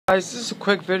Guys, this is a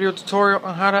quick video tutorial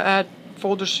on how to add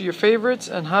folders to your favorites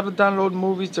and how to download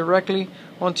movies directly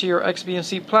onto your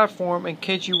xbmc platform in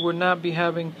case you would not be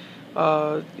having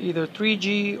either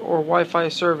 3G or Wi-Fi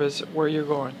service where you're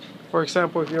going. For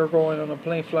example, if you're going on a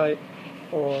plane flight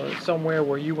or somewhere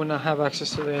where you will not have access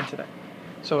to the internet.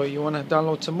 So you want to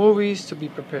download some movies to be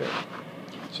prepared.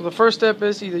 So the first step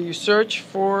is either you search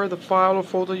for the file or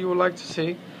folder you would like to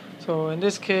see. So in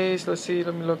this case, let's see,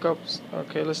 let me look up,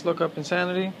 okay, let's look up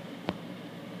Insanity.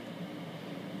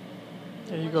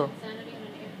 There you go.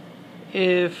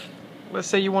 If, let's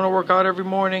say you want to work out every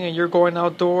morning and you're going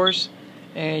outdoors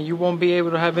and you won't be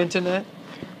able to have internet,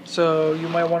 so you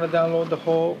might want to download the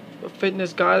whole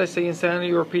fitness guide, let's say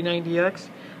Insanity or P90X.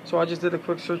 So I just did a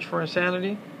quick search for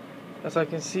Insanity. As I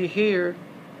can see here,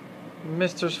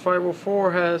 Mr.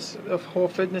 504 has a whole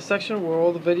fitness section with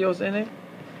all the videos in it.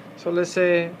 So let's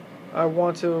say I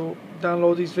want to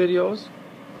download these videos.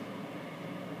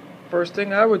 First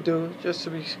thing I would do, just to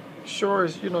be sure,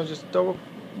 is just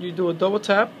do a double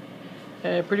tap,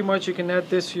 and pretty much you can add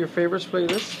this to your favorites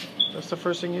playlist. That's the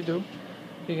first thing you do.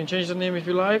 You can change the name if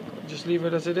you like, just leave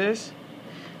it as it is.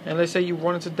 And let's say you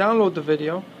wanted to download the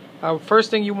video. First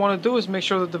thing you want to do is make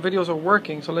sure that the videos are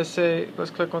working. So let's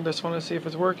click on this one and see if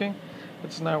it's working.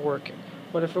 It's not working.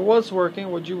 But if it was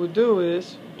working, what you would do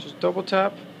is just double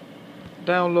tap,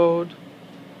 download,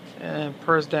 and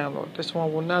press download. This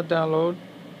one will not download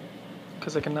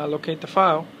because I cannot locate the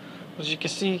file. As you can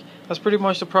see, that's pretty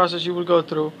much the process you would go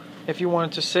through if you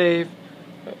wanted to save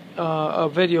a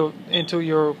video into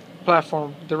your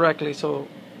platform directly, so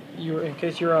in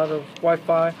case you're out of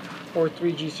Wi-Fi or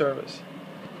 3G service.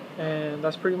 And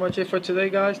that's pretty much it for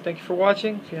today, guys. Thank you for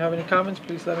watching. If you have any comments,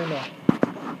 please let me know.